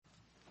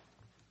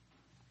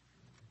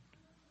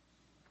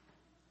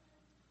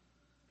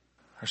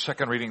Our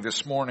second reading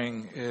this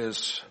morning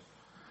is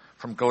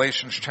from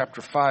Galatians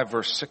chapter 5,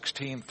 verse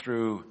 16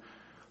 through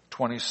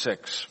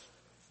 26.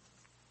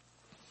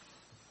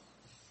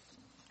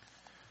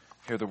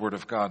 Hear the word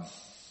of God.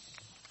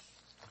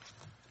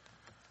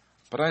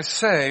 But I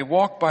say,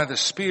 walk by the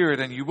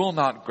Spirit, and you will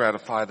not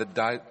gratify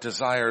the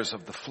desires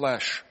of the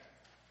flesh.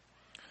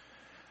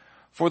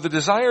 For the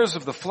desires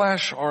of the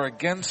flesh are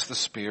against the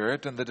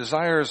Spirit, and the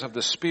desires of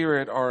the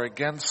Spirit are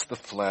against the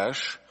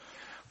flesh.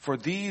 For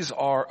these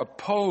are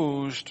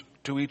opposed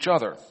to each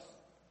other,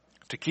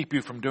 to keep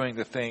you from doing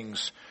the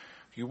things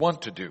you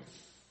want to do.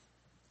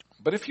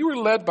 But if you are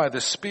led by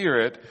the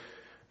Spirit,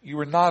 you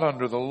are not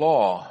under the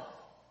law.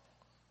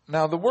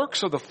 Now the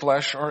works of the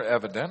flesh are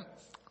evident: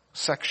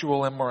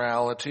 sexual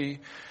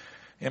immorality,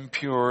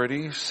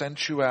 impurity,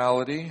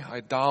 sensuality,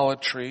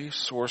 idolatry,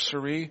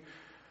 sorcery,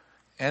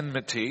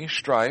 enmity,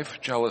 strife,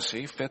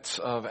 jealousy, fits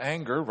of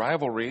anger,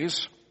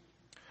 rivalries,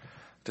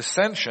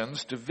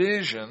 dissensions,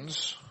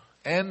 divisions,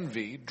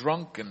 envy,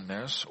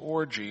 drunkenness,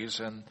 orgies,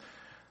 and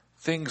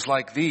things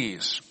like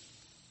these.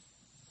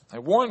 I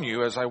warn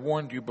you, as I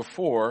warned you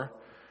before,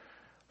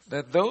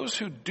 that those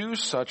who do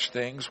such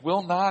things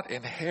will not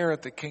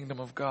inherit the kingdom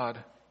of God.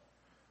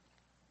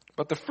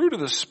 But the fruit of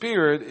the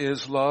Spirit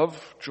is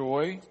love,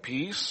 joy,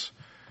 peace,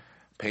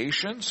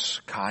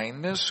 patience,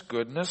 kindness,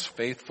 goodness,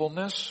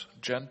 faithfulness,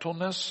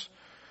 gentleness,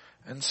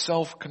 and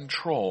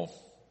self-control.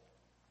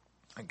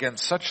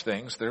 Against such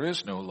things there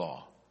is no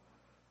law.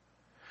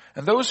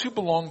 And those who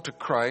belong to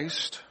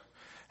Christ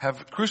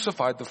have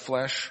crucified the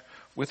flesh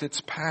with its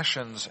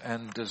passions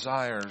and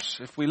desires.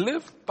 If we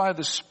live by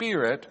the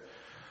Spirit,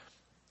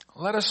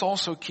 let us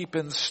also keep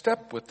in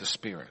step with the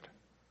Spirit.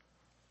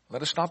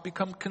 Let us not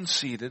become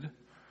conceited,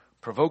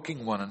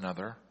 provoking one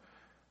another,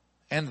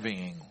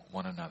 envying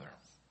one another.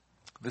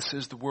 This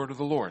is the word of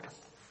the Lord.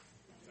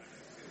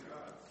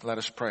 Let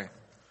us pray.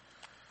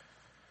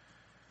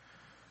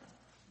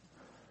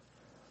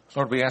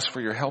 Lord, we ask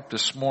for your help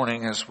this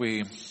morning as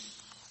we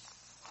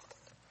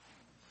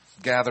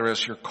gather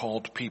as your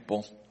called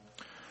people.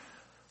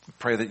 We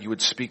pray that you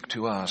would speak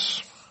to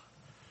us,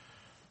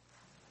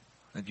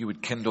 that you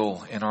would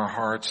kindle in our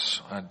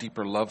hearts a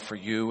deeper love for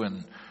you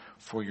and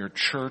for your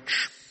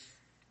church.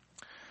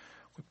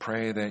 We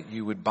pray that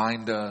you would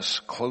bind us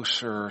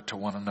closer to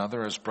one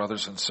another as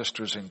brothers and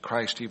sisters in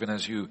Christ, even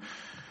as you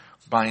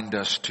bind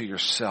us to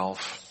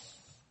yourself.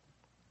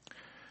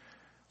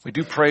 We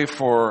do pray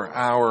for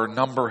our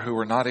number who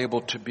are not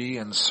able to be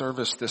in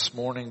service this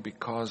morning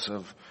because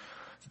of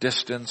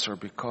distance or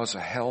because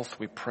of health.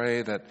 We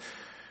pray that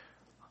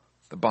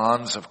the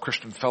bonds of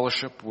Christian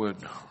fellowship would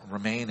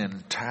remain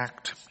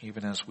intact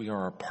even as we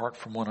are apart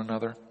from one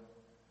another.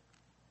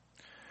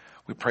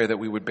 We pray that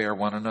we would bear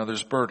one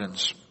another's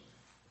burdens.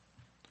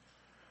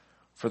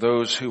 For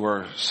those who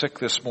are sick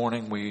this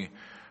morning, we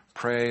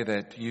pray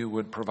that you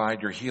would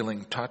provide your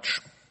healing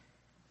touch.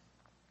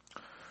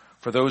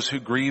 For those who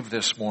grieve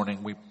this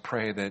morning, we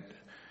pray that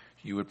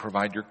you would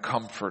provide your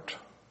comfort.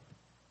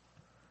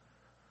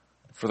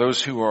 For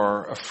those who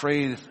are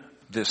afraid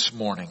this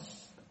morning,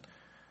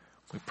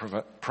 we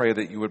pray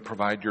that you would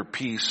provide your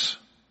peace.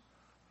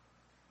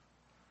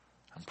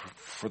 And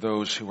for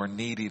those who are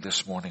needy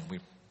this morning, we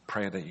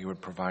pray that you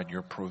would provide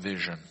your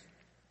provision.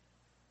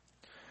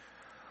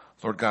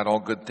 Lord God, all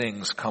good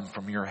things come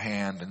from your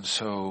hand, and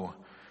so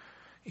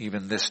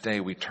even this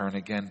day we turn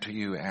again to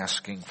you,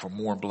 asking for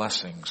more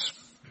blessings,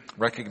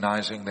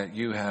 recognizing that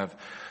you have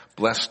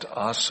blessed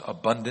us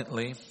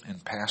abundantly in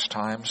past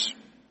times.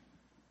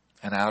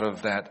 And out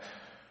of that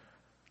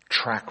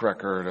track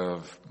record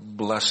of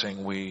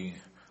blessing, we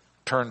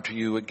turn to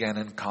you again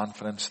in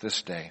confidence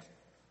this day,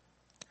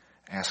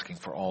 asking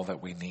for all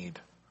that we need.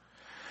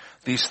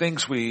 These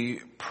things we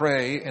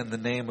pray in the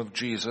name of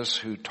Jesus,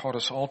 who taught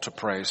us all to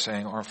pray,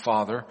 saying, Our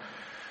Father,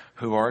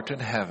 who art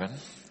in heaven,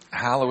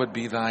 hallowed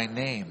be thy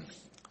name.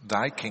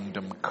 Thy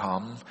kingdom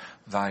come,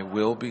 thy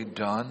will be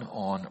done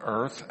on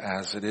earth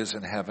as it is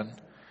in heaven.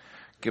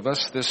 Give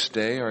us this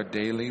day our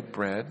daily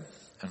bread,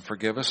 and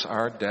forgive us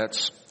our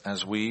debts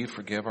as we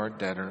forgive our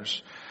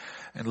debtors.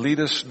 And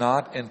lead us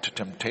not into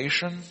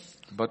temptation,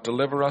 but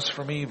deliver us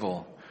from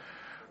evil.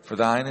 For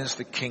thine is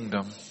the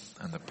kingdom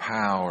and the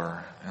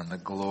power and the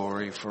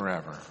glory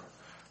forever.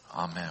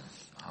 Amen.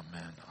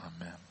 Amen.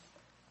 Amen.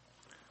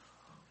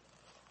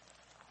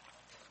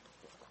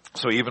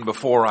 So even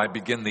before I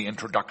begin the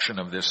introduction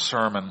of this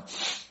sermon,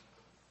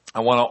 I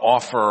want to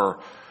offer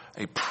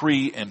a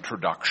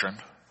pre-introduction,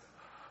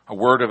 a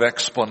word of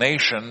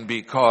explanation,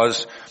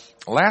 because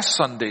last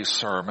Sunday's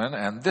sermon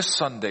and this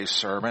Sunday's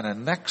sermon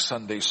and next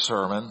Sunday's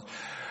sermon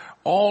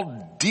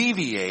all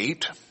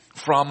deviate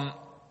from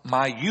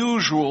my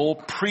usual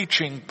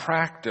preaching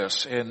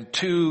practice in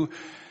two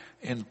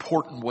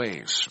important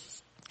ways.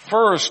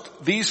 First,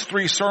 these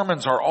three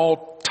sermons are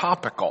all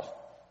topical,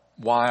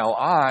 while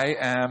I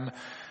am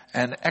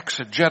an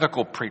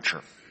exegetical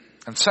preacher.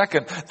 And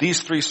second,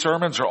 these three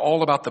sermons are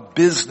all about the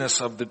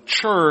business of the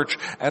church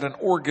at an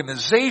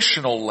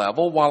organizational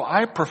level, while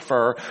I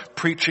prefer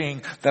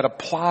preaching that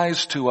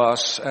applies to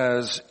us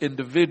as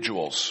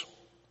individuals.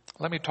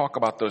 Let me talk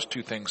about those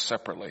two things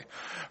separately.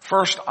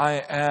 First,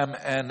 I am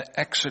an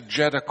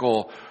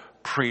exegetical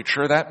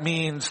preacher. That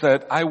means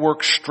that I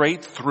work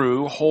straight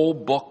through whole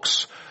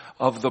books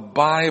of the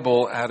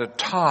Bible at a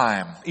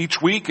time.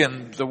 Each week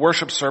in the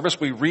worship service,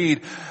 we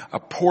read a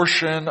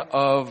portion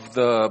of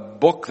the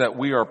book that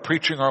we are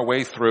preaching our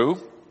way through.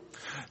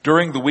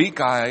 During the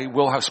week, I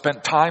will have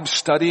spent time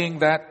studying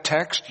that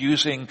text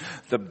using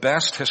the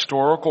best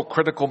historical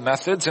critical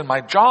methods, and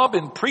my job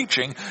in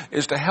preaching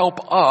is to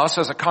help us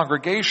as a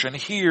congregation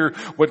hear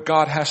what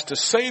God has to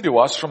say to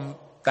us from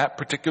that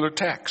particular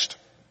text.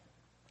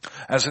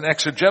 As an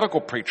exegetical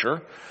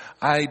preacher,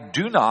 I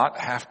do not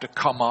have to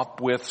come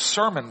up with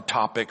sermon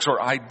topics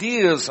or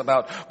ideas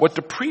about what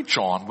to preach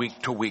on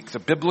week to week. The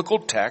biblical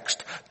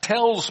text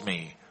tells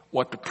me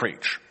what to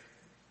preach.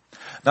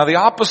 Now, the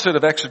opposite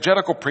of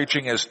exegetical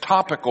preaching is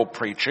topical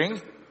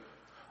preaching.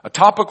 A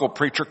topical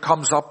preacher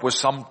comes up with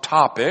some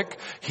topic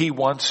he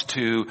wants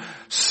to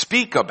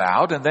speak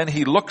about, and then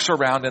he looks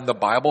around in the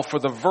Bible for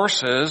the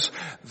verses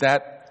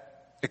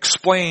that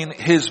explain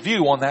his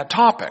view on that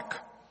topic.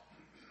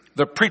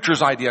 The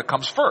preacher's idea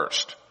comes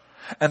first.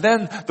 And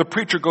then the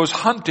preacher goes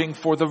hunting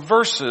for the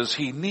verses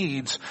he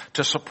needs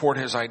to support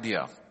his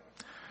idea.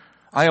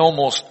 I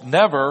almost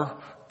never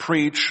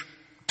preach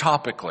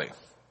topically.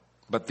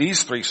 But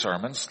these three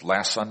sermons,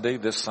 last Sunday,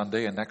 this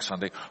Sunday, and next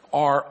Sunday,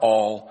 are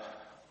all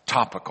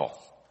topical.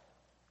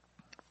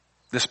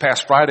 This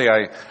past Friday,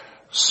 I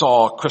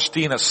saw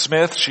Christina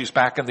Smith. She's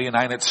back in the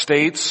United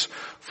States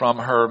from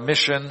her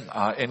mission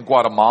in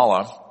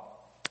Guatemala.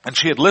 And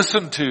she had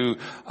listened to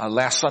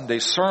last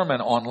Sunday's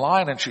sermon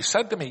online, and she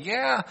said to me,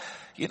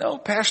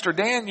 Pastor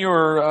Dan,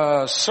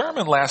 your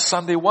sermon last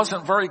Sunday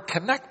wasn't very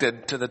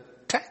connected to the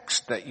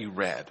text that you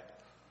read.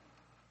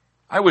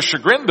 I was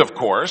chagrined, of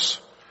course,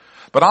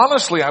 but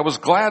honestly, I was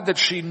glad that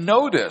she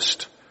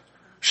noticed.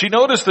 She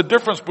noticed the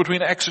difference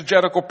between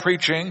exegetical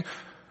preaching,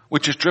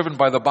 which is driven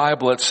by the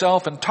Bible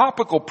itself, and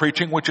topical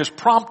preaching, which is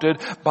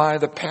prompted by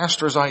the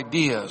pastor's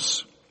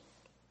ideas.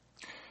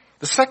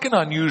 The second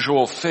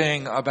unusual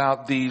thing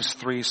about these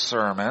three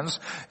sermons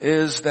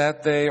is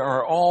that they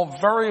are all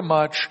very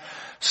much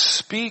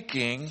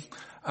speaking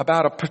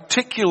about a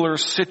particular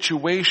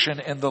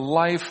situation in the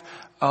life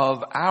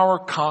of our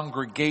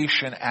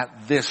congregation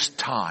at this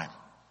time.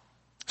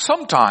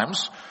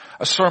 Sometimes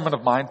a sermon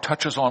of mine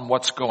touches on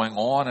what's going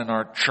on in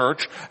our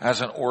church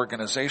as an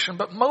organization,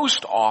 but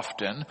most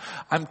often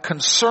I'm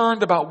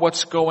concerned about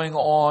what's going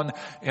on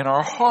in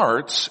our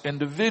hearts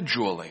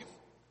individually.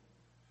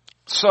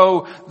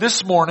 So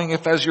this morning,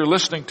 if as you're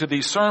listening to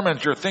these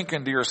sermons, you're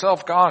thinking to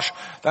yourself, gosh,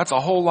 that's a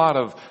whole lot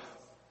of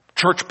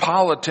church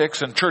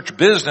politics and church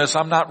business,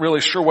 I'm not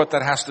really sure what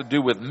that has to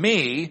do with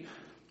me,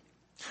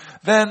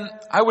 then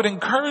I would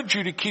encourage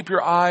you to keep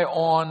your eye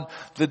on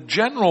the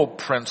general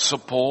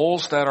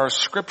principles that our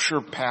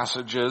scripture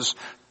passages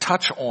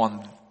touch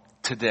on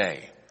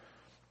today.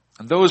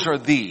 And those are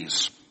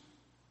these.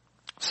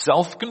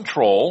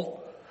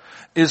 Self-control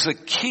is a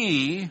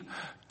key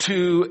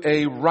to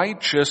a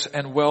righteous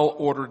and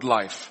well-ordered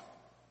life.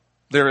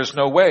 There is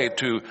no way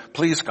to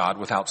please God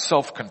without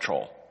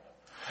self-control.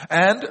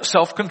 And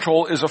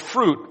self-control is a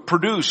fruit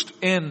produced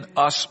in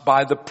us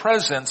by the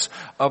presence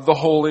of the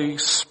Holy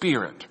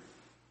Spirit.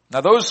 Now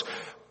those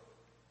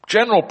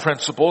general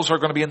principles are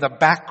going to be in the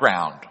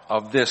background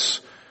of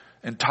this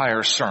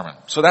entire sermon.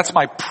 So that's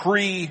my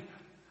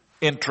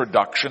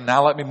pre-introduction.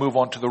 Now let me move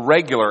on to the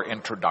regular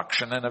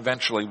introduction, and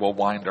eventually we'll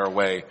wind our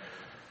way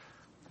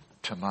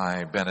to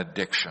my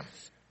benediction.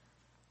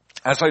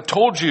 As I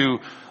told you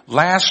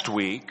last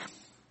week,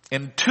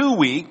 in 2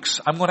 weeks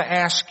I'm going to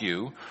ask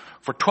you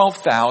for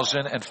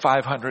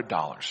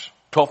 $12,500.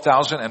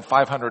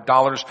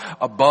 $12,500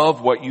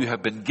 above what you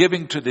have been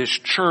giving to this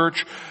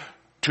church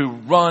to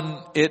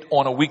run it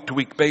on a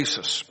week-to-week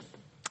basis.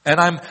 And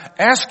I'm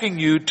asking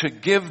you to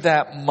give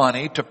that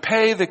money to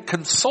pay the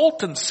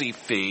consultancy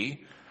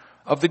fee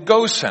of the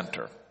Go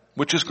Center,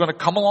 which is going to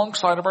come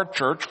alongside of our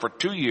church for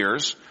 2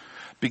 years,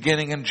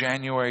 beginning in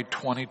January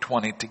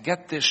 2020, to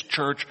get this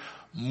church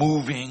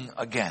moving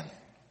again.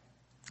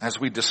 As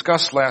we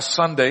discussed last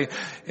Sunday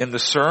in the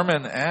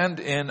sermon and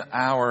in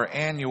our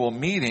annual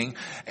meeting,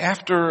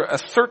 after a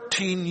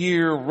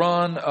 13-year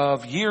run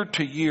of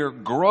year-to-year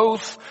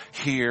growth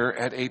here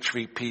at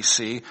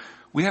HVPC,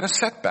 we had a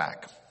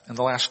setback in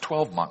the last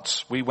 12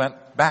 months. We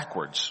went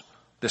backwards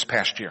this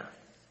past year.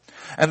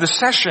 And the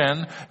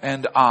session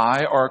and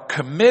I are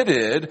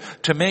committed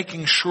to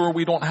making sure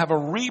we don't have a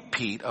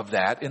repeat of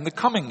that in the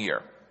coming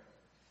year.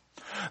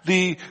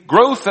 The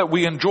growth that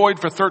we enjoyed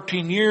for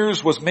 13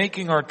 years was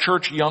making our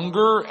church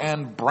younger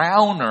and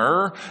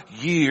browner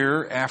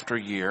year after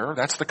year.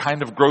 That's the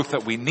kind of growth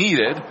that we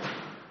needed,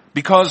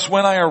 because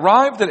when I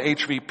arrived at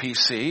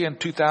HVPC in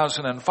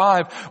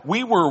 2005,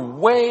 we were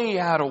way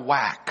out of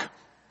whack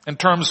in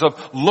terms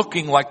of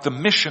looking like the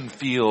mission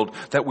field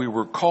that we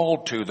were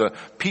called to, the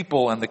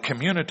people and the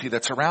community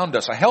that's around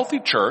us. A healthy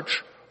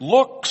church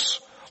looks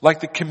like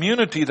the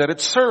community that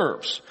it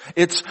serves.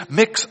 Its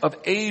mix of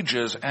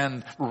ages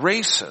and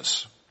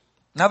races.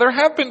 Now there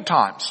have been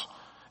times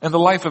in the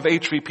life of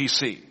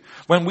HVPC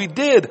When we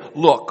did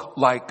look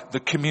like the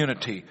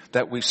community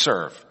that we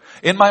serve.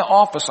 In my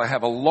office, I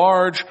have a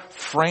large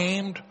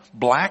framed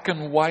black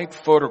and white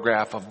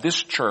photograph of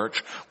this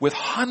church with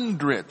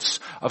hundreds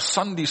of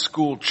Sunday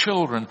school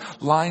children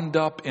lined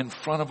up in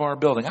front of our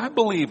building. I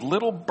believe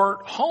little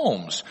Bert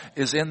Holmes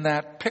is in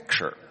that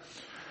picture.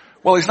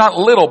 Well, he's not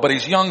little, but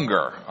he's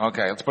younger.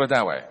 Okay, let's put it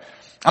that way.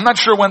 I'm not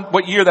sure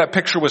what year that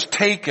picture was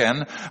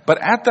taken, but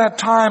at that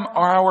time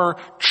our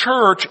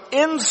church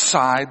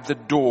inside the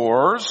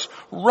doors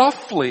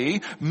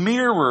roughly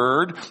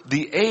mirrored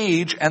the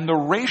age and the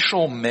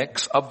racial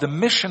mix of the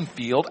mission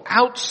field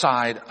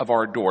outside of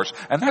our doors.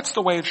 And that's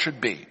the way it should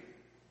be.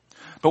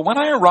 But when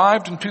I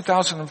arrived in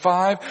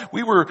 2005,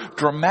 we were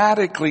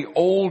dramatically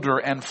older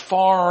and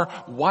far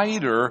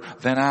whiter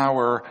than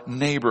our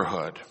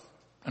neighborhood.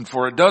 And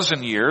for a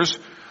dozen years,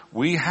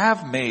 we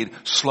have made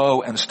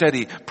slow and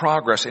steady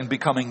progress in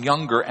becoming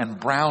younger and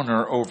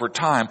browner over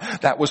time.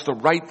 That was the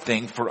right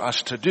thing for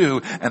us to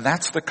do, and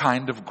that's the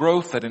kind of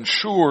growth that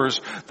ensures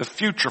the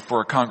future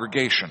for a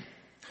congregation.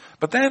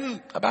 But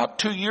then, about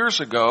 2 years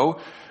ago,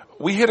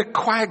 we hit a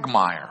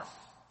quagmire.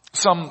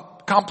 Some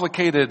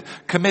complicated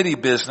committee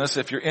business,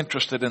 if you're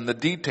interested in the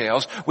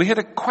details. We hit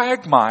a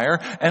quagmire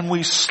and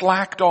we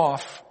slacked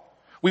off.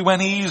 We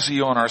went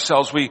easy on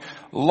ourselves. We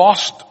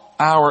lost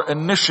our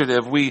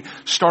initiative. We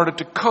started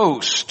to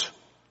coast.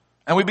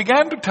 And we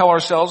began to tell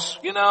ourselves,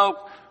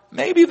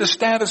 maybe the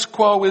status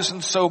quo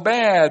isn't so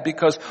bad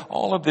because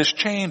all of this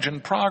change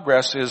and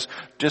progress is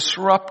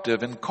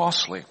disruptive and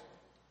costly.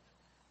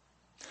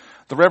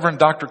 The Reverend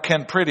Dr.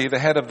 Ken Priddy, the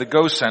head of the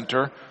Go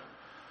Center,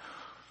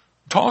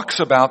 talks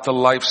about the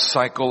life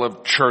cycle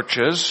of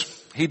churches.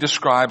 He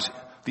describes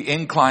the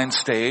incline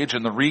stage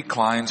and the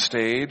recline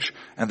stage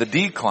and the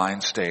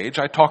decline stage.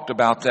 I talked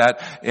about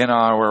that in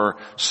our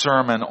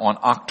sermon on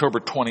October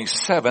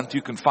 27th.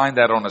 You can find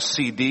that on a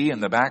CD in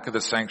the back of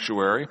the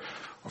sanctuary.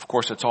 Of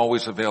course, it's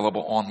always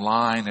available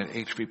online at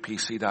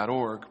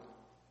hvpc.org.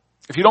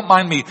 If you don't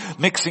mind me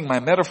mixing my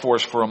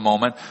metaphors for a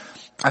moment,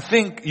 I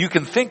think you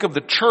can think of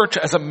the church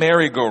as a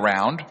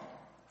merry-go-round.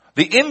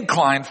 The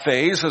incline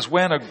phase is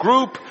when a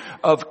group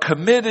of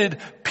committed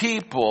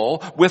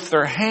people with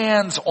their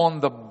hands on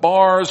the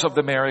bars of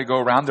the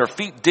merry-go-round, their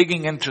feet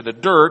digging into the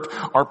dirt,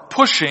 are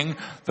pushing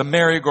the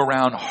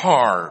merry-go-round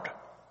hard.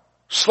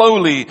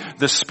 Slowly,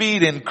 the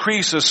speed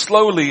increases.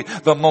 Slowly,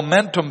 the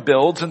momentum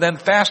builds. And then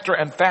faster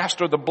and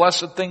faster, the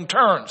blessed thing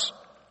turns.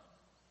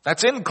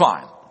 That's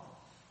incline.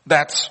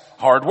 That's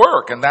hard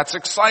work. And that's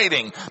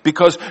exciting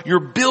because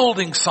you're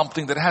building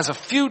something that has a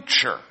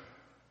future.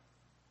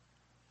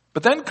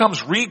 But then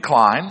comes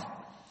recline.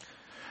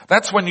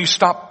 That's when you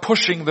stop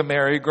pushing the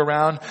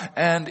merry-go-round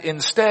and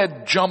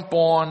instead jump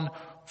on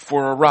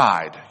for a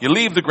ride. You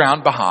leave the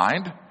ground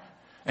behind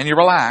and you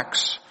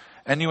relax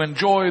and you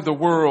enjoy the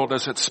world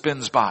as it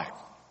spins by.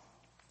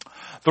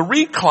 The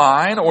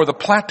recline or the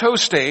plateau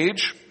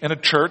stage in a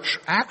church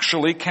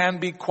actually can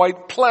be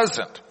quite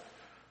pleasant.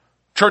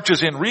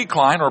 Churches in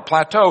recline or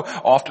plateau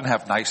often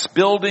have nice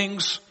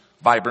buildings,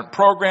 vibrant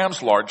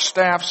programs, large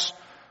staffs,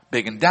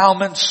 big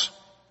endowments.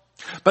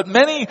 But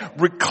many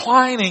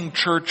reclining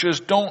churches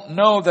don't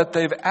know that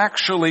they've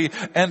actually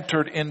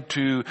entered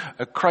into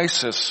a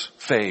crisis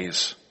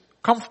phase.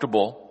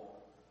 Comfortable,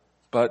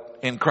 but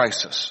in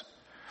crisis.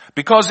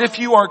 Because if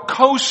you are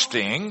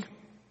coasting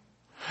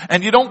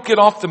and you don't get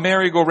off the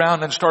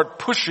merry-go-round and start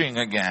pushing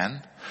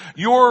again,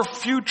 your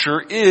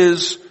future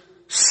is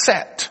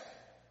set.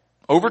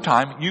 Over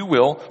time, you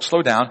will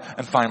slow down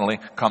and finally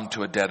come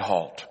to a dead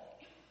halt.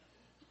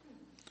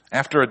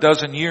 After a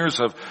dozen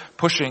years of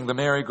pushing the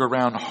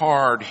merry-go-round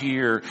hard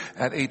here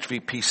at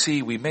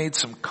HVPC, we made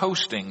some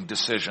coasting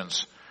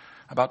decisions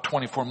about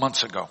 24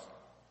 months ago.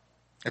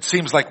 It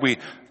seems like we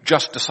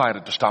just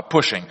decided to stop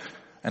pushing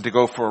and to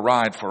go for a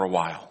ride for a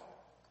while.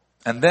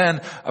 And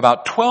then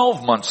about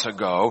 12 months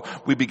ago,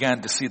 we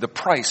began to see the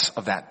price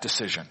of that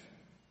decision.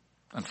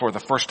 And for the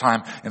first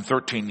time in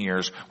 13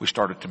 years, we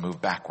started to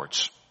move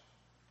backwards.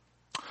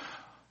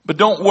 But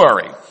don't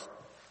worry,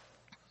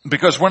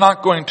 because we're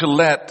not going to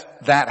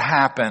let that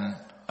happen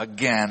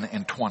again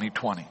in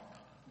 2020.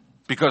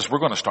 Because we're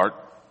going to start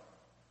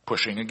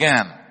pushing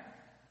again.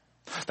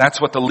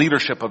 That's what the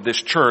leadership of this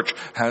church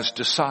has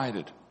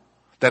decided.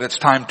 That it's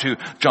time to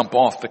jump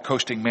off the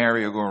coasting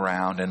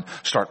merry-go-round and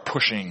start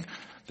pushing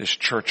this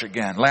church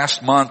again.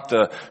 Last month,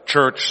 the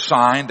church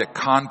signed a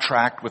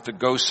contract with the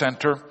Go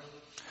Center.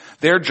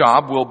 Their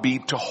job will be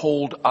to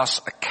hold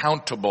us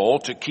accountable,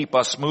 to keep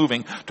us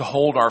moving, to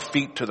hold our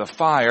feet to the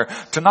fire,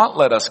 to not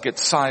let us get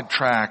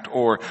sidetracked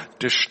or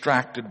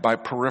distracted by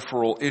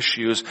peripheral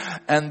issues.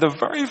 And the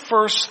very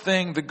first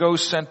thing the Go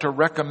Center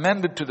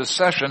recommended to the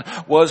session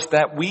was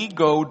that we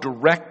go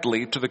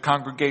directly to the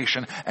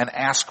congregation and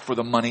ask for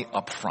the money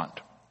up front.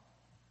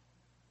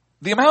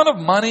 The amount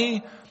of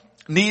money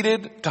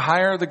needed to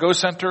hire the Go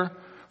Center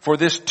for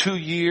this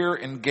 2-year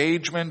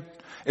engagement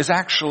is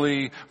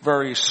actually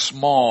very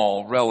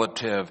small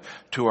relative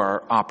to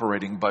our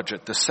operating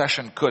budget. The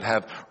session could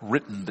have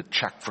written the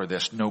check for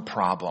this, no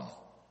problem.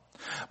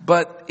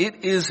 But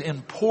it is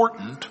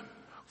important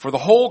for the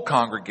whole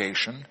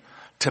congregation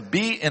to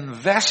be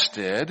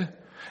invested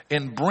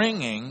in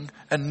bringing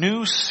a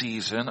new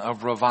season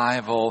of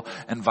revival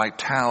and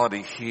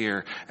vitality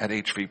here at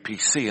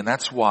HVPC. And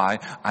that's why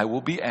I will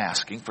be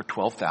asking for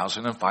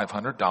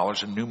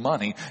 $12,500 in new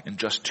money in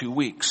just 2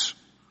 weeks.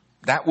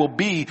 That will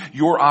be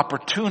your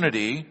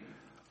opportunity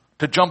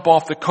to jump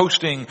off the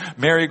coasting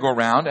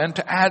merry-go-round and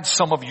to add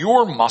some of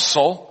your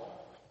muscle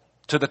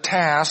to the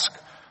task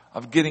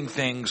of getting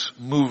things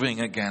moving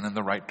again in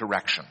the right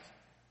direction.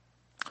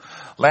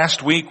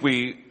 Last week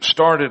we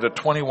started a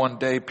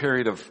 21-day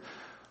period of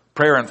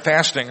prayer and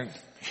fasting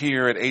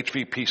here at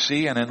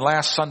HVPC, and in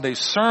last Sunday's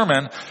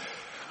sermon,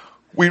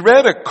 we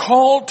read a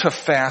call to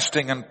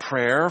fasting and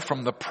prayer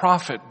from the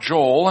prophet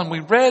Joel, and we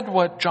read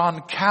what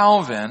John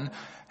Calvin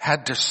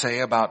had to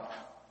say about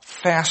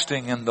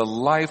fasting in the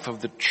life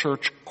of the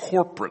church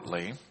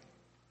corporately.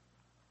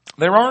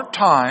 There are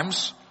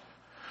times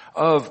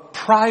of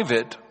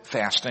private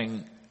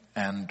fasting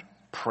and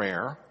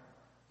prayer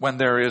when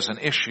there is an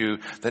issue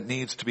that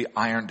needs to be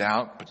ironed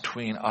out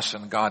between us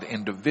and God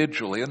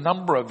individually. A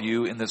number of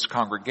you in this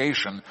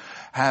congregation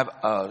have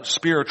a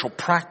spiritual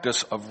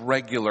practice of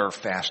regular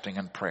fasting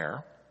and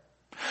prayer.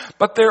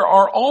 But there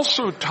are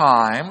also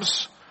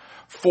times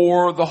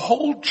for the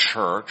whole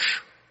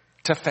church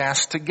to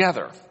fast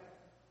together.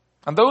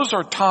 And those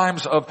are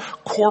times of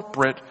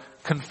corporate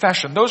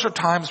confession. Those are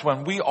times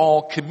when we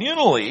all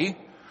communally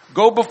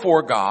go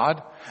before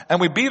God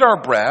and we beat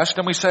our breast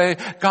and we say,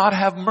 God,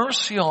 have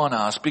mercy on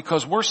us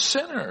because we're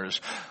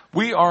sinners.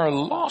 We are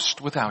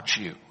lost without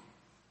you.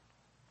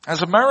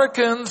 As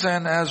Americans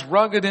and as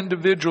rugged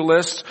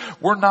individualists,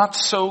 we're not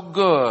so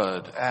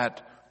good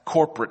at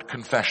corporate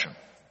confession.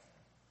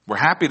 We're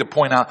happy to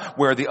point out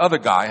where the other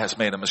guy has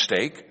made a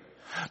mistake,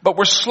 but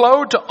we're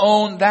slow to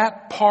own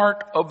that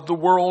part of the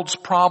world's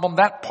problem,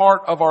 that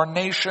part of our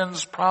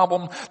nation's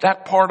problem,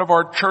 that part of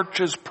our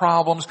church's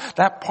problems,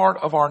 that part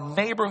of our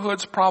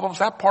neighborhood's problems,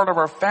 that part of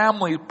our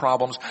family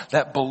problems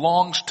that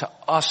belongs to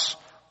us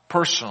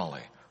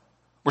personally.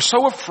 We're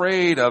so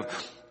afraid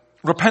of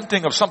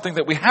repenting of something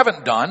that we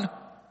haven't done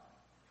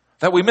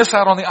that we miss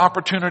out on the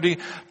opportunity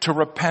to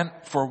repent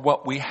for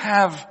what we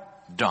have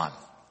done.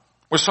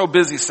 We're so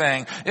busy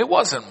saying, it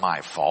wasn't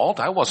my fault,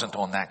 I wasn't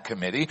on that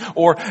committee,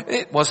 or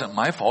it wasn't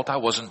my fault, I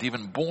wasn't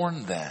even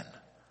born then.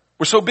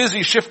 We're so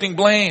busy shifting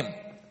blame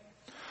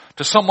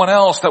to someone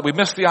else that we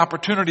miss the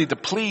opportunity to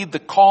plead the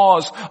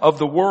cause of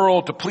the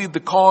world, to plead the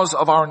cause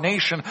of our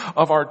nation,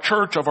 of our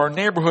church, of our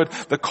neighborhood,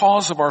 the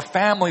cause of our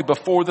family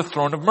before the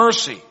throne of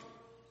mercy.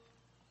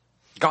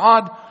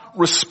 God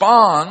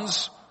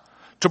responds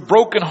to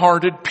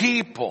brokenhearted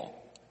people.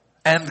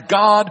 And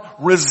God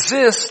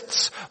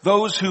resists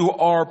those who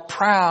are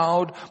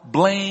proud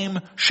blame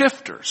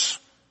shifters.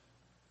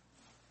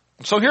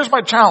 So here's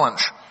my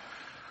challenge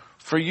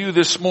for you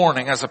this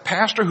morning as a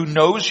pastor who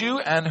knows you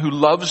and who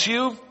loves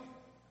you.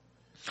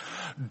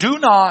 Do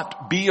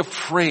not be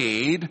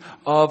afraid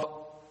of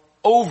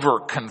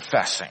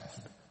over-confessing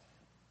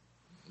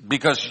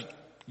because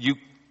you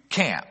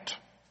can't.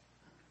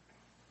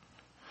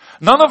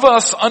 None of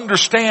us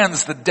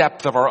understands the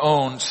depth of our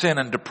own sin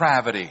and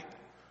depravity.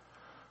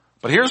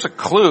 But here's a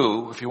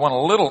clue, if you want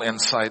a little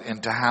insight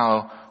into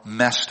how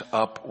messed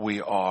up we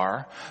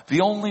are.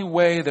 The only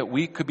way that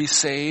we could be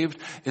saved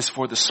is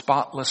for the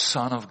spotless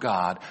Son of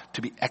God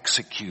to be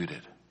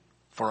executed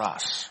for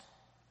us.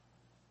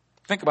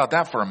 Think about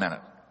that for a minute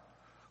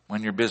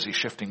when you're busy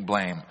shifting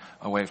blame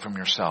away from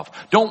yourself.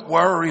 Don't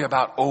worry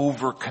about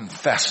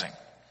over-confessing.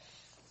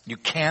 You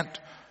can't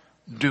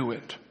do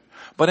it.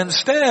 But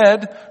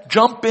instead,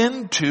 jump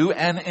into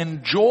and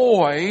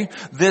enjoy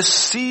this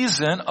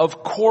season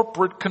of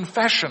corporate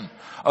confession,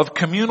 of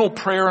communal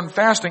prayer and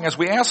fasting as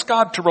we ask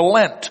God to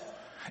relent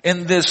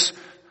in this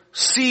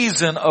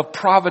season of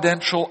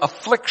providential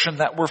affliction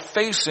that we're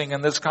facing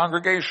in this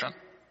congregation.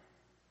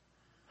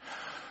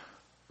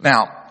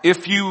 Now,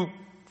 if you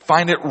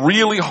find it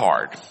really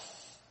hard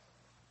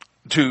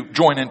to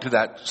join into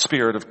that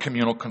spirit of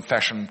communal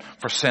confession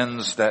for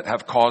sins that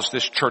have caused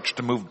this church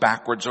to move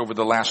backwards over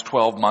the last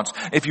 12 months.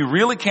 If you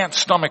really can't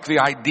stomach the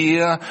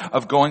idea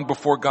of going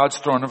before God's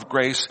throne of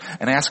grace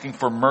and asking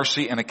for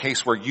mercy in a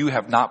case where you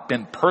have not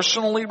been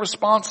personally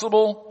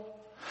responsible,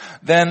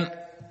 then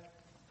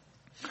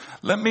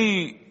let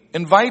me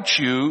invite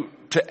you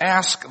to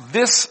ask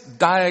this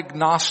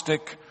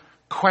diagnostic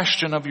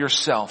question of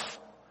yourself.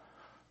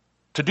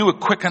 To do a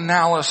quick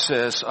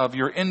analysis of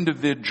your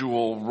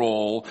individual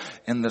role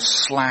in the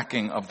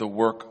slacking of the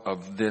work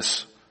of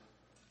this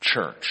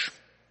church.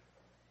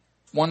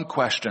 One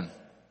question.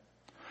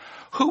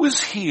 Who is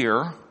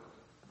here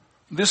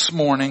this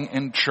morning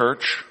in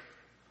church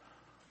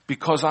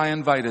because I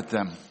invited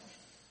them?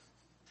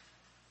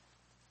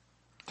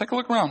 Take a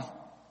look around.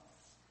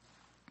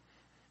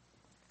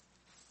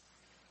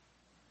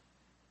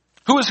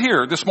 Who is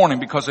here this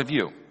morning because of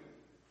you?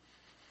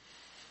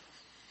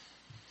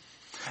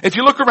 If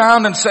you look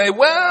around and say,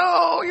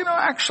 well,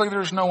 actually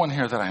there's no one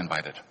here that I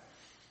invited,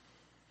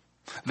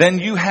 then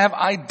you have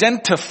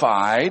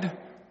identified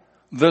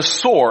the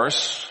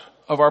source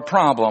of our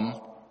problem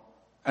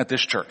at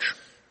this church.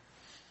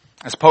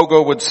 As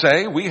Pogo would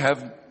say, we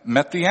have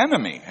met the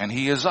enemy, and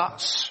he is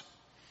us.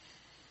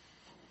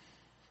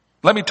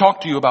 Let me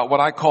talk to you about what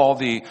I call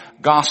the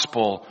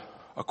gospel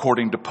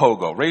according to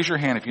Pogo. Raise your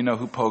hand if you know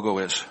who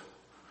Pogo is.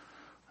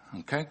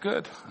 Okay,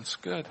 good. That's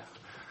good.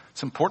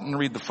 It's important to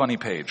read the funny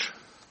page.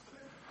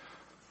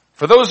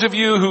 For those of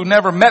you who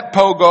never met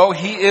Pogo,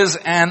 he is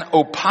an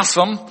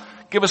opossum.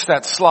 Give us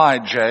that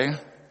slide, Jay.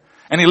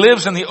 And he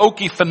lives in the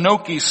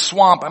Okefenokee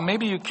swamp. And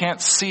maybe you can't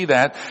see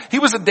that. He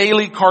was a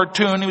daily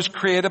cartoon. He was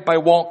created by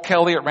Walt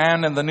Kelly. It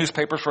ran in the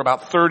newspapers for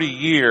about 30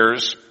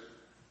 years.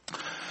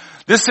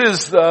 This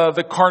is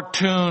the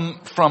cartoon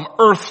from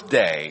Earth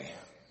Day,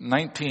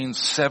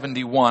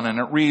 1971, and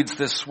it reads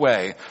this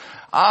way.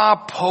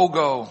 Ah,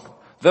 Pogo,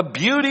 the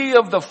beauty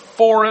of the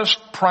forest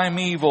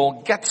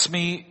primeval gets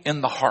me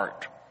in the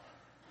heart.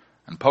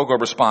 And Pogo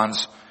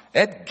responds,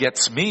 it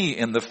gets me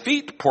in the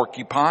feet,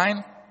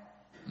 Porcupine.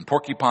 And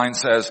Porcupine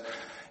says,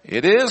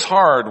 it is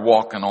hard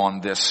walking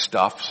on this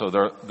stuff. So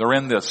they're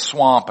in this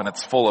swamp and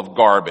it's full of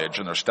garbage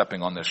and they're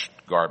stepping on this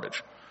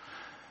garbage.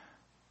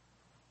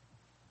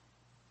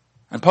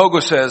 And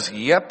Pogo says,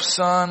 yep,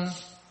 son,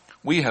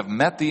 we have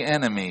met the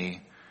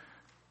enemy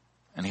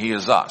and he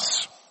is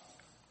us.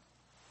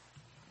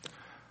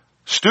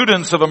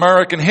 Students of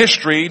American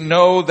history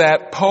know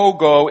that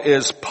Pogo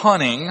is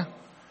punning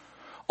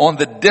on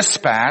the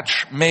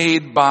dispatch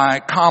made by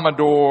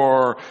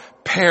Commodore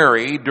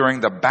Perry during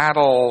the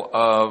Battle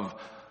of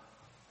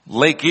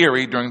Lake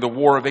Erie during the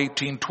War of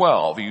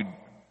 1812. You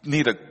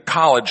need a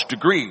college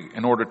degree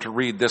in order to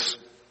read this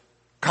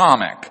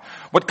comic.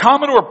 What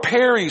Commodore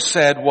Perry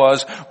said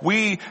was,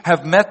 we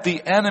have met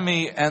the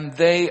enemy and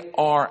they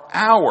are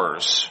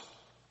ours,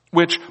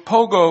 which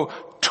Pogo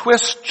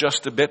twists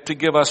just a bit to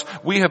give us,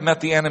 we have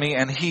met the enemy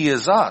and he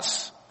is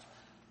us.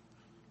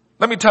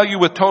 Let me tell you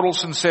with total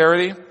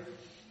sincerity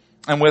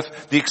and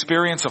with the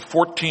experience of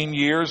 14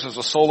 years as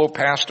a solo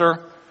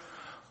pastor,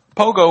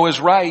 Pogo is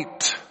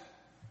right.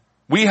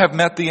 We have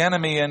met the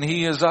enemy and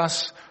he is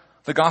us.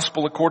 The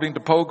gospel according to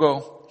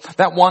Pogo.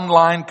 That one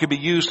line could be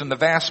used in the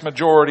vast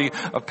majority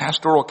of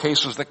pastoral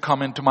cases that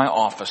come into my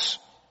office.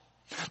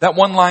 That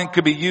one line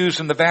could be used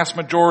in the vast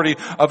majority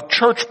of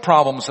church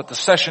problems that the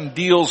session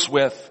deals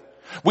with.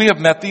 We have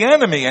met the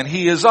enemy and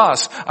he is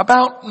us.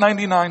 About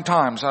 99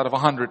 times out of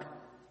 100.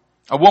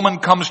 A woman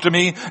comes to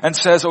me and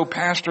says, oh,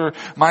 pastor,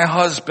 my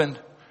husband,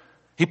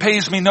 he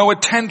pays me no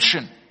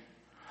attention.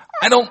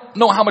 I don't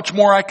know how much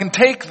more I can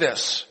take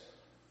this.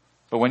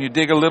 But when you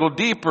dig a little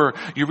deeper,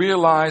 you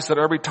realize that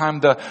every time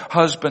the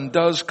husband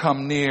does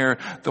come near,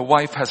 the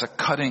wife has a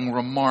cutting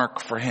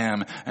remark for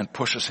him and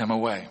pushes him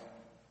away.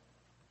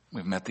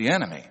 We've met the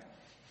enemy,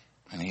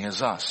 and he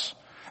is us.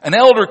 An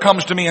elder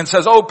comes to me and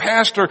says, oh,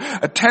 pastor,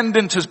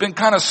 attendance has been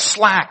kind of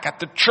slack at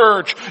the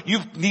church. You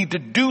need to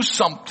do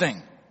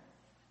something.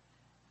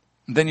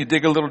 And then you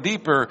dig a little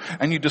deeper,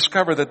 and you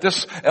discover that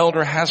this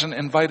elder hasn't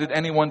invited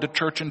anyone to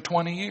church in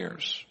 20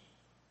 years.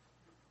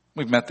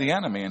 We've met the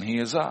enemy, and he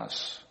is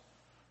us.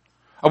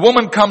 A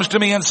woman comes to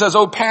me and says,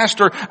 oh,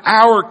 pastor,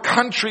 our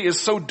country is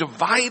so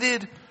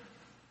divided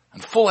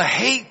and full of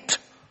hate.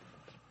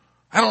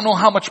 I don't know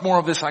how much more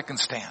of this I can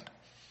stand.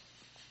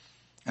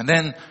 And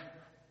then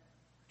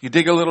you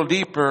dig a little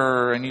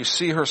deeper and you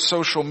see her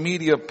social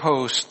media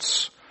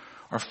posts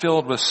are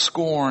filled with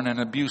scorn and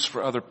abuse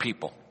for other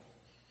people.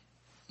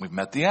 We've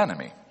met the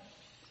enemy,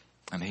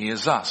 and he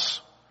is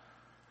us.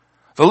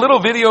 The little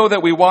video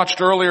that we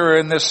watched earlier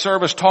in this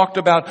service talked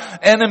about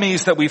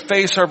enemies that we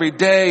face every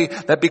day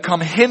that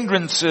become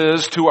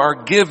hindrances to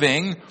our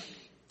giving.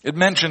 It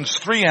mentions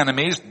 3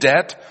 enemies: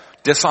 debt,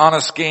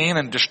 dishonest gain,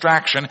 and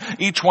distraction.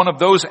 Each one of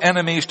those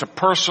enemies to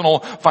personal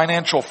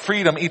financial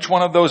freedom, each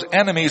one of those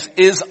enemies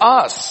is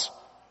us.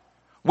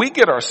 We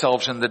get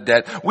ourselves in the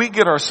debt.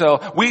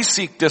 We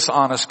seek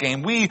dishonest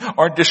gain. We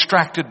are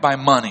distracted by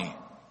money.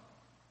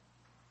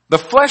 The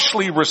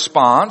fleshly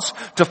response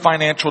to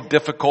financial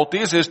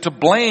difficulties is to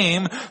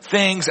blame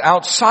things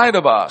outside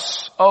of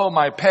us. Oh,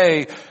 my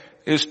pay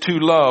is too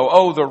low.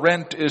 Oh, the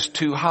rent is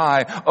too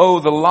high. Oh,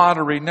 the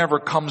lottery never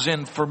comes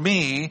in for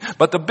me.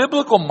 But the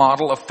biblical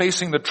model of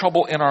facing the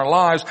trouble in our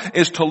lives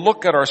is to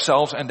look at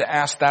ourselves and to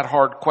ask that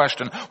hard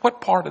question.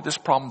 What part of this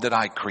problem did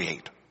I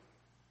create?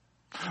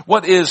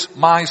 What is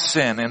my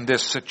sin in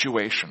this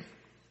situation?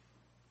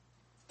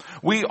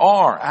 We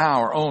are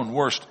our own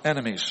worst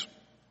enemies.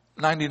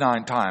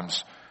 99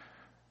 times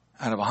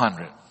out of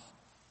 100.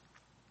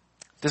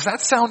 Does that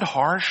sound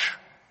harsh?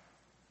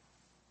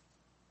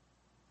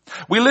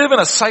 We live in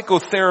a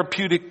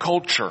psychotherapeutic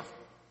culture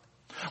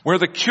where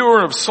the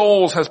cure of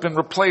souls has been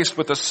replaced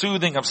with the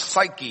soothing of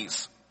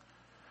psyches.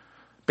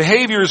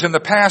 Behaviors in the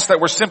past that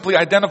were simply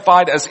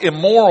identified as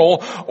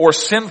immoral or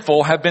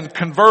sinful have been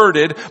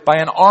converted by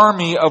an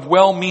army of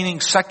well-meaning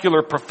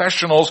secular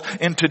professionals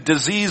into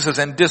diseases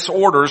and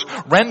disorders,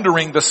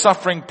 rendering the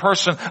suffering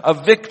person a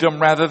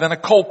victim rather than a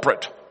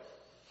culprit.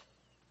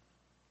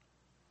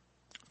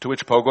 To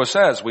which Pogo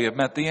says, we have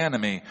met the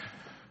enemy,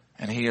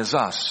 and he is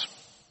us.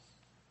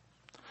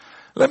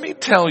 Let me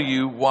tell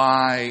you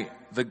why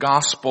the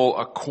gospel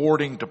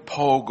according to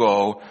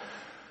Pogo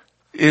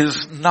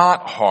is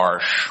not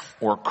harsh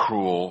or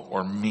cruel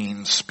or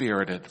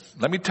mean-spirited.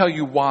 Let me tell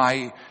you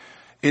why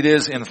it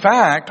is, in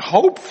fact,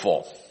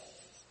 hopeful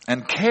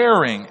and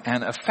caring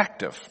and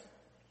effective.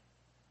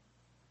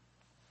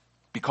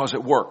 Because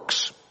it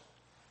works.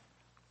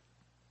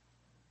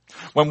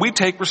 When we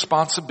take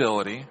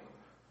responsibility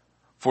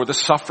for the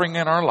suffering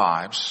in our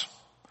lives,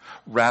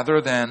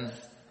 rather than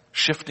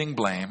shifting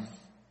blame,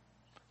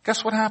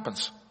 guess what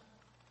happens?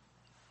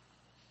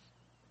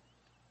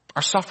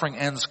 Our suffering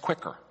ends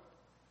quicker.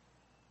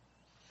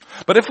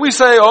 But if we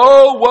say,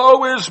 oh,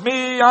 woe is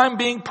me, I'm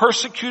being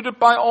persecuted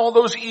by all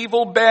those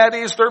evil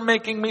baddies, they're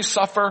making me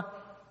suffer,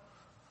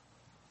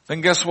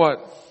 then guess what?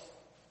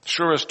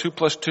 Sure as 2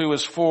 + 2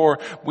 is 4,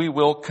 we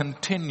will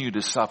continue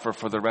to suffer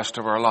for the rest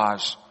of our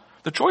lives.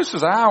 The choice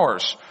is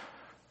ours.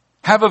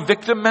 Have a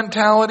victim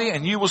mentality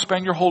and you will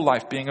spend your whole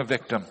life being a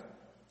victim.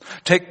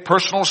 Take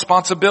personal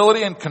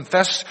responsibility and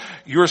confess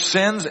your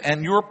sins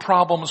and your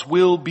problems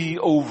will be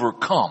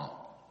overcome.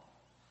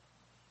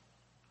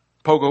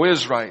 Pogo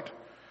is right.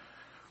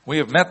 We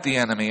have met the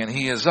enemy and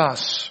he is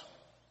us.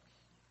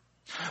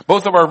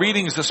 Both of our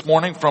readings this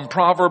morning from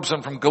Proverbs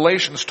and from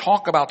Galatians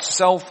talk about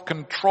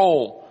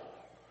self-control,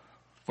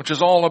 which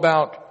is all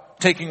about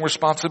taking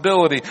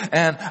responsibility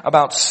and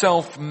about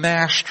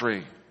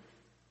self-mastery.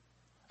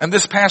 And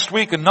this past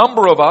week, a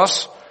number of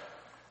us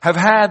have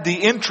had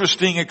the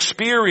interesting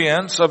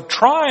experience of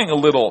trying a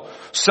little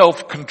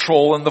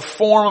self-control in the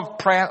form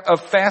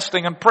of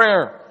fasting and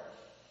prayer.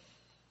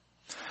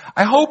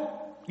 I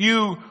hope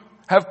you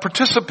have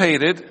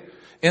participated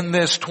in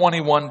this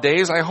 21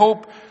 days. I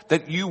hope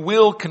that you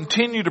will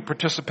continue to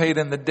participate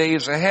in the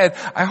days ahead.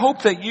 I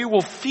hope that you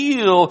will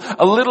feel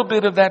a little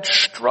bit of that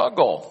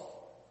struggle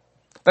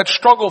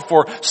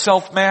for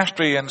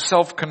self-mastery and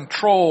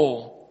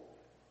self-control.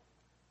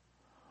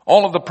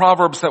 All of the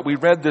Proverbs that we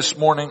read this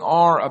morning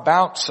are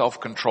about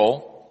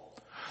self-control.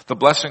 The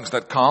blessings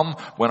that come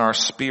when our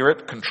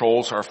spirit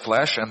controls our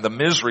flesh and the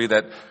misery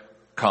that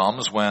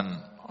comes when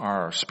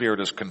our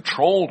spirit is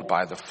controlled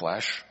by the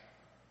flesh.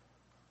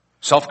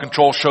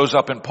 Self-control shows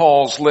up in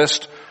Paul's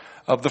list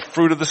of the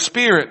fruit of the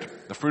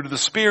Spirit. The fruit of the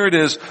Spirit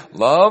is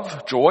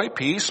love, joy,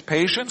 peace,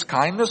 patience,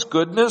 kindness,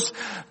 goodness,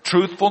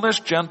 truthfulness,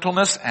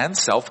 gentleness, and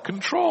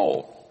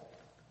self-control.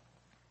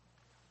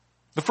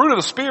 The fruit of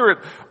the Spirit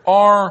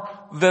are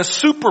the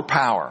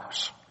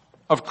superpowers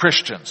of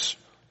Christians.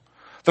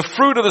 The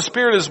fruit of the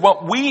Spirit is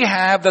what we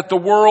have that the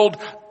world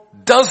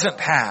doesn't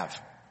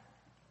have.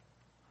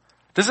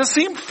 Does it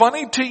seem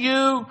funny to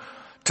you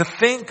to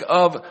think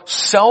of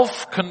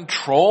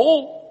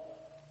self-control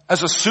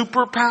as a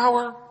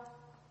superpower?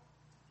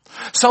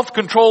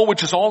 Self-control,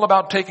 which is all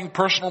about taking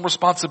personal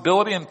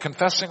responsibility and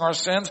confessing our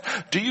sins,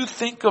 do you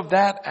think of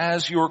that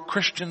as your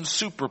Christian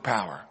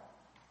superpower?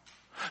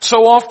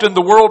 So often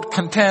the world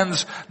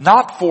contends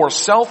not for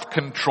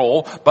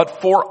self-control,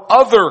 but for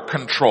other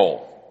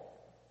control.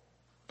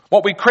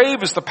 What we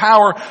crave is the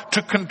power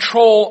to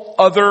control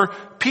other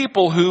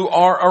people who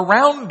are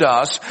around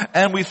us,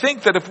 and we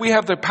think that if we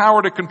have the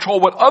power to control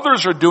what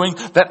others are doing,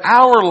 that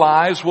our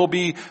lives will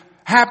be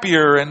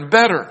happier and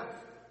better.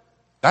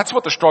 That's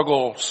what the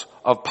struggles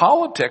of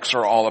politics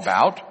are all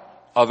about,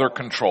 other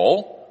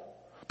control.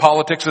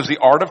 Politics is the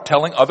art of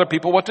telling other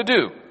people what to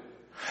do.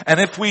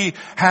 And if we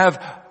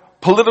have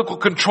political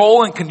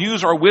control and can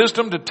use our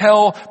wisdom to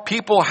tell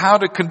people how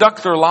to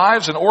conduct their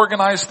lives and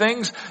organize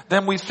things,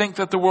 then we think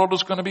that the world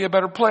is going to be a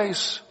better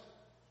place.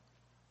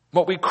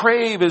 What we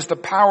crave is the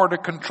power to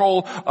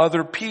control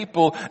other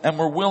people, and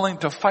we're willing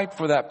to fight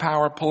for that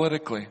power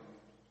politically.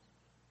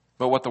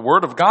 But what the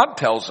Word of God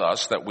tells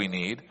us that we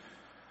need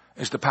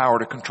is the power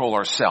to control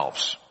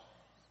ourselves,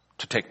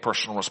 to take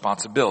personal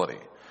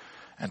responsibility,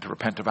 and to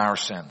repent of our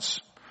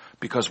sins.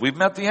 Because we've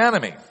met the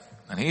enemy,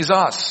 and he's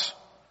us.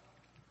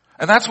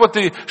 And that's what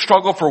the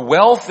struggle for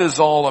wealth is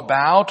all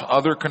about,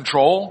 other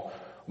control.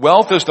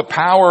 Wealth is the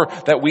power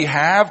that we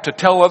have to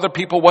tell other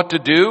people what to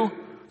do,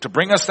 to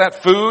bring us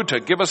that food, to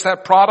give us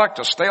that product,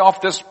 to stay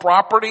off this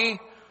property.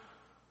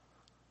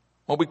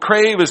 What we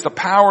crave is the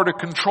power to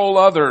control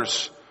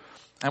others,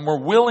 and we're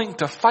willing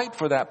to fight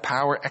for that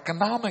power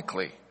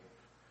economically.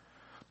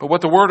 But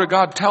what the Word of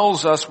God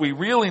tells us we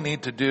really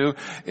need to do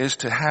is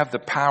to have the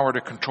power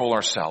to control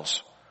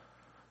ourselves,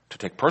 to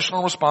take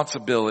personal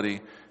responsibility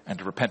and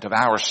to repent of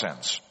our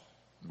sins,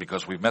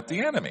 because we've met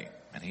the enemy,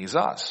 and he's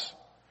us.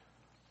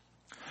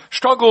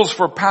 Struggles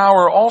for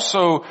power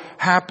also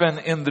happen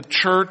in the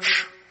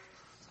church.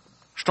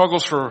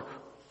 Struggles for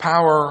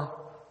power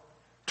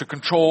to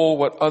control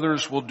what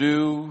others will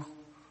do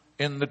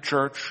in the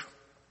church.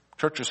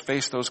 Churches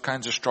face those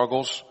kinds of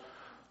struggles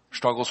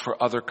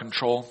for other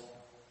control.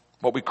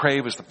 What we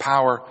crave is the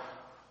power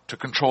to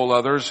control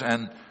others,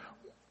 and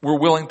we're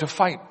willing to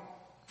fight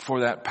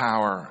for that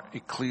power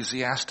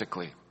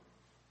ecclesiastically.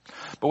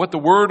 But what the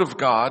Word of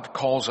God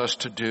calls us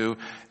to do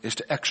is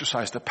to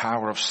exercise the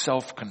power of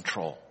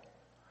self-control,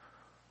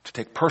 to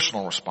take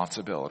personal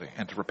responsibility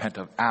and to repent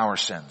of our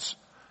sins,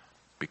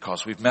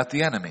 because we've met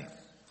the enemy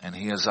and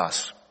he is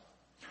us.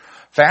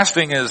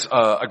 Fasting is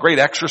a great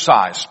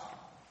exercise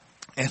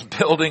in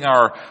building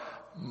our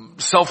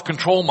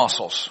self-control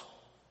muscles.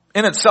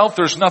 In itself,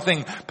 there's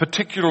nothing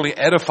particularly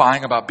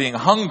edifying about being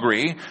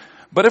hungry,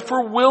 but if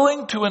we're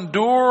willing to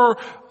endure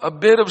a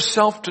bit of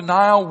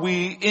self-denial,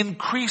 we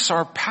increase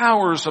our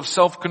powers of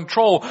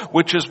self-control,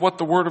 which is what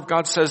the Word of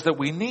God says that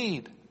we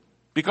need,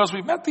 because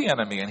we've met the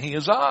enemy and he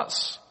is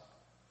us.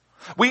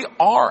 We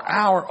are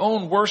our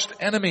own worst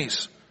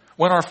enemies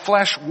when our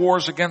flesh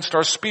wars against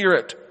our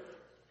spirit.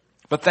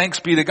 But thanks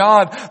be to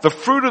God, the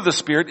fruit of the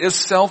Spirit is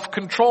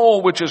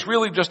self-control, which is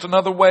really just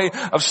another way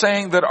of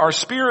saying that our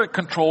spirit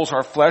controls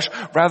our flesh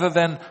rather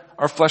than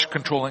our flesh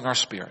controlling our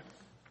spirit.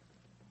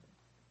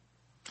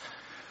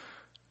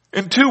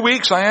 In 2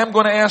 weeks, I am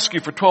going to ask you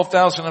for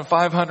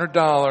 $12,500,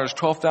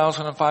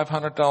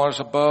 $12,500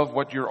 above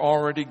what you're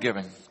already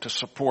giving to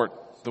support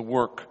the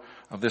work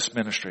of this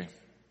ministry.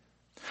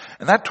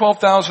 And that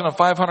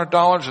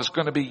 $12,500 is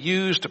going to be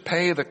used to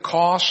pay the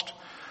cost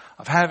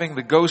of having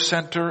the Go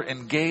Center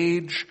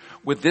engage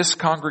with this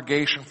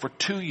congregation for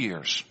 2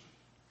 years,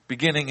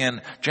 beginning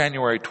in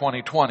January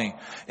 2020,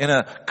 in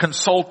a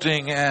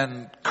consulting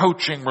and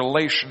coaching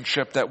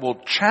relationship that will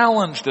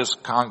challenge this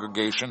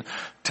congregation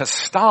to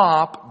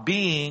stop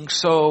being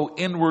so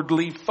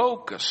inwardly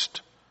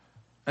focused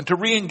and to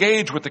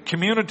re-engage with the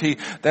community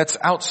that's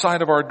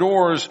outside of our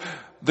doors,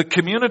 the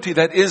community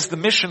that is the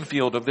mission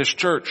field of this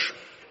church.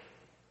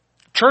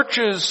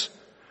 Churches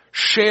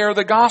share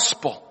the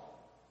gospel.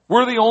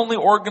 We're the only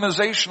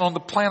organization on the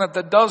planet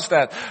that does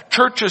that.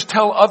 Churches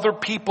tell other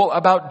people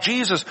about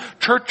Jesus.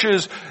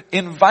 Churches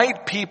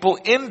invite people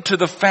into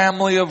the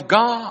family of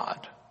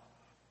God.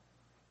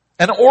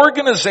 An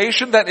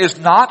organization that is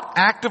not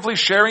actively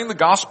sharing the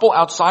gospel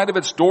outside of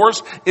its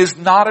doors is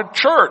not a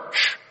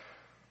church,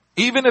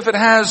 even if it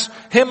has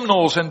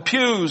hymnals and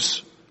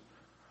pews.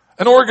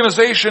 An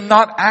organization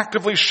not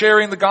actively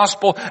sharing the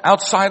gospel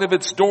outside of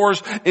its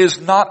doors is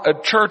not a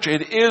church.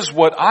 It is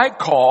what I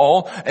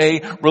call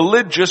a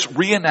religious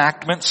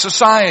reenactment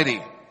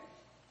society.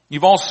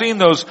 You've all seen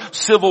those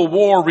Civil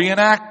War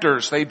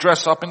reenactors. They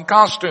dress up in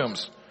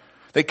costumes.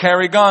 They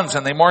carry guns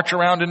and they march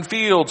around in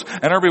fields.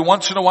 And every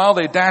once in a while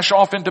they dash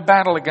off into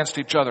battle against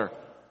each other.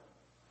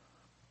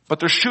 But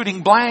they're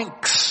shooting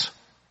blanks.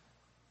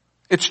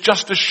 It's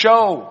just a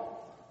show.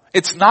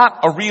 It's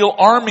not a real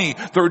army.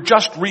 They're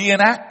just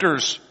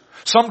reenactors.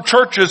 Some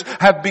churches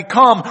have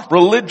become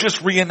religious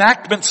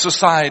reenactment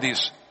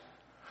societies.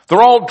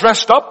 They're all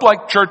dressed up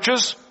like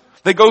churches.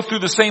 They go through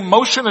the same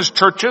motion as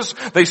churches.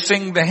 They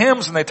sing the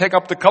hymns and they take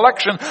up the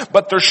collection,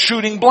 but they're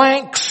shooting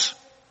blanks.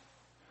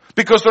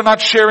 Because they're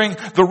not sharing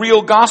the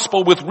real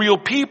gospel with real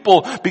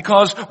people.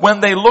 Because when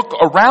they look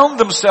around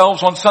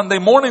themselves on Sunday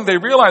morning, they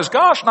realize,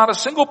 gosh, not a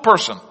single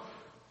person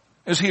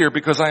is here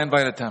because I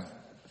invited them.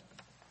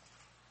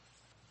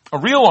 A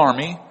real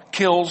army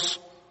kills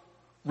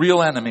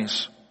real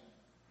enemies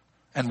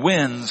and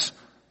wins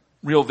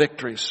real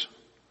victories.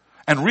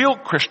 And real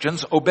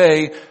Christians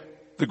obey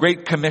the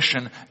Great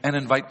Commission and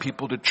invite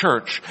people to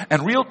church.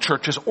 And real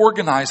churches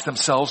organize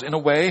themselves in a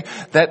way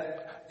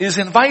that is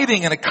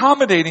inviting and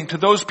accommodating to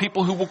those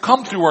people who will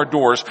come through our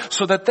doors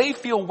so that they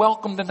feel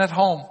welcomed and at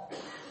home.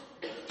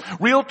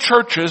 Real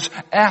churches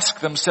ask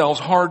themselves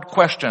hard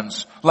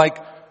questions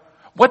like,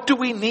 what do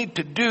we need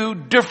to do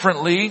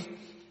differently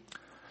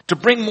to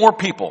bring more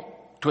people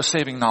to a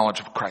saving knowledge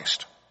of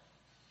Christ?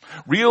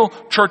 Real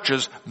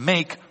churches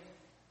make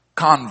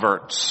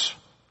converts.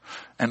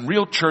 And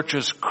real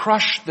churches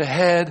crush the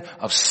head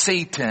of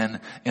Satan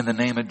in the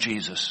name of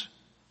Jesus.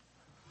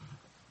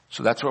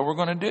 So that's what we're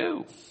going to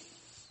do.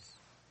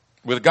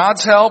 With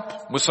God's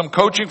help, with some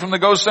coaching from the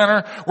Go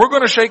Center, we're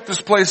going to shake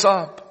this place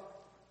up.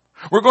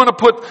 We're going to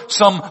put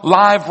some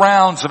live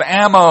rounds of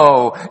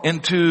ammo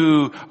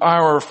into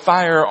our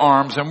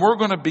firearms, and we're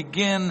going to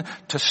begin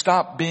to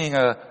stop being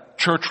a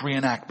church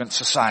reenactment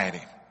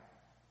society.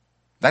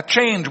 That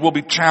change will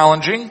be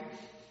challenging,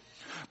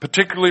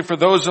 particularly for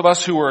those of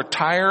us who are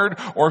tired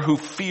or who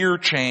fear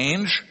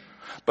change.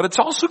 But it's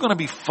also going to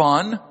be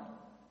fun,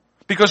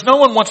 because no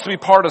one wants to be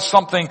part of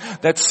something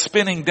that's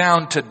spinning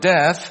down to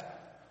death.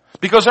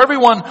 Because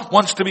everyone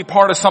wants to be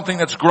part of something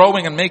that's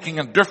growing and making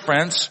a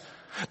difference.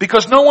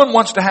 Because no one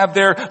wants to have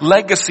their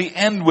legacy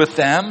end with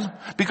them.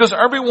 Because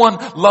everyone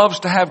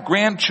loves to have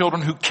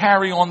grandchildren who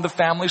carry on the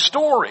family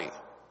story.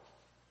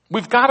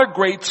 We've got a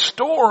great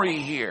story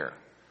here.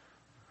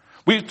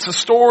 It's a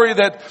story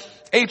that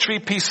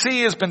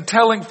HVPC has been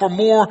telling for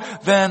more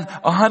than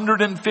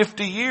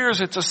 150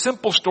 years. It's a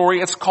simple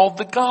story. It's called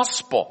the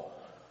gospel.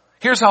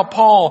 Here's how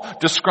Paul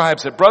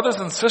describes it. Brothers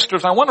and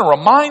sisters, I want to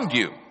remind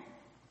you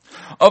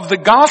of the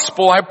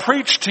gospel I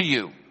preached to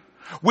you,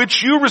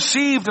 which you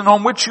received and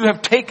on which you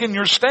have taken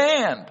your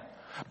stand.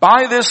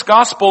 By this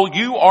gospel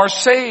you are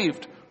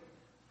saved.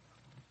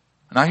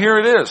 Now here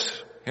it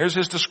is. Here's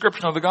his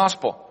description of the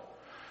gospel.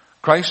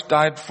 Christ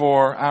died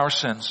for our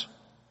sins,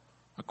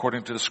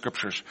 according to the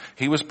scriptures.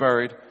 He was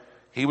buried.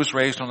 He was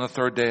raised on the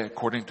third day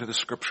according to the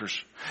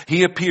scriptures.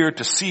 He appeared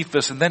to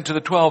Cephas and then to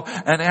the 12.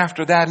 And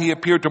after that, he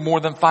appeared to more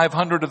than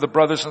 500 of the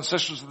brothers and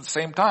sisters at the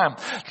same time.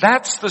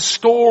 That's the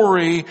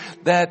story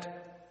that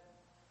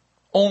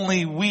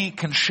only we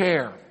can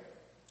share.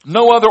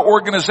 No other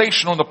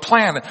organization on the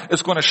planet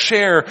is going to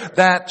share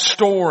that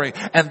story.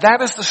 And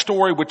that is the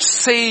story which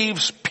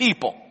saves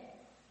people.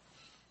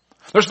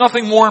 There's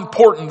nothing more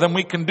important than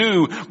we can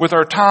do with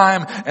our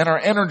time and our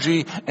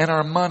energy and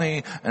our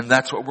money, and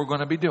that's what we're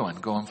going to be doing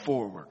going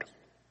forward.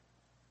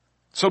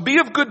 So be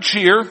of good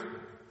cheer.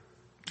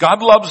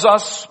 God loves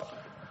us.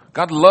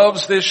 God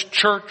loves this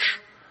church.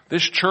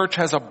 This church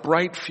has a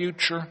bright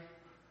future.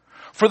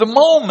 For the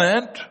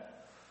moment,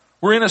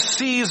 we're in a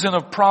season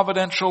of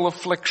providential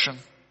affliction.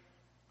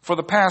 For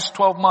the past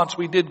 12 months,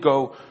 we did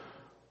go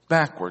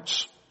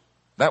backwards.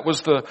 That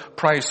was the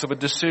price of a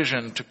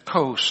decision to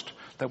coast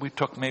that we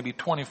took maybe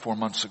 24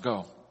 months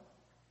ago.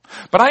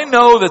 But I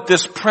know that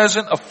this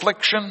present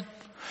affliction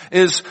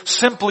is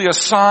simply a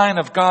sign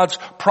of God's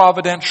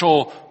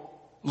providential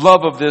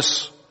love of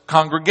this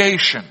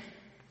congregation.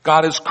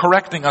 God is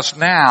correcting us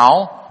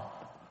now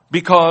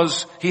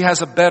because He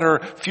has a better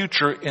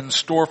future in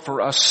store for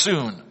us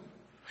soon.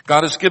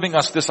 God is giving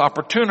us this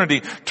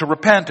opportunity to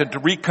repent and to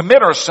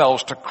recommit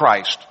ourselves to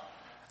Christ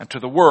and to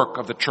the work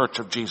of the Church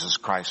of Jesus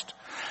Christ.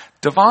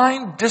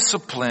 Divine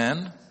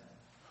discipline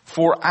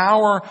for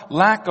our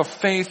lack of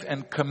faith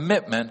and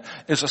commitment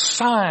is a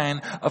sign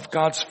of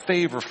God's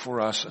favor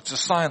for us. It's a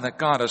sign that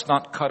God has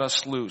not cut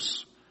us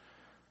loose.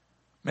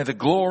 May the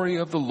glory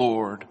of the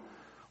Lord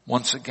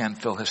once again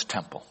fill His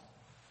temple.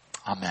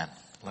 Amen.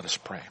 Let us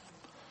pray.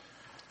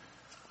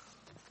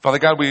 Father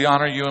God, we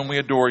honor You and we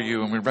adore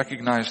You, and we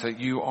recognize that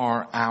You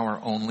are our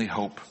only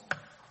hope.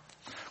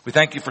 We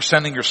thank You for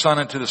sending Your Son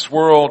into this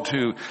world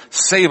to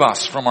save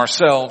us from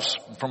ourselves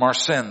and from our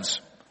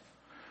sins.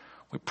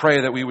 We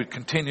pray that we would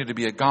continue to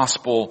be a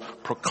gospel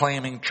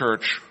proclaiming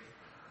church.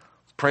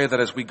 Pray that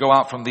as we go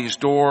out from these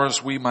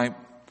doors, we might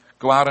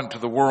go out into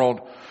the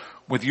world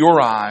with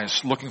Your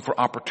eyes, looking for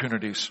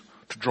opportunities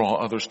to draw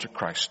others to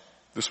Christ.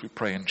 This we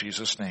pray in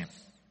Jesus' name.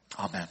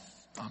 Amen.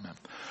 Amen.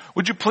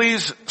 Would you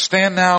please stand now?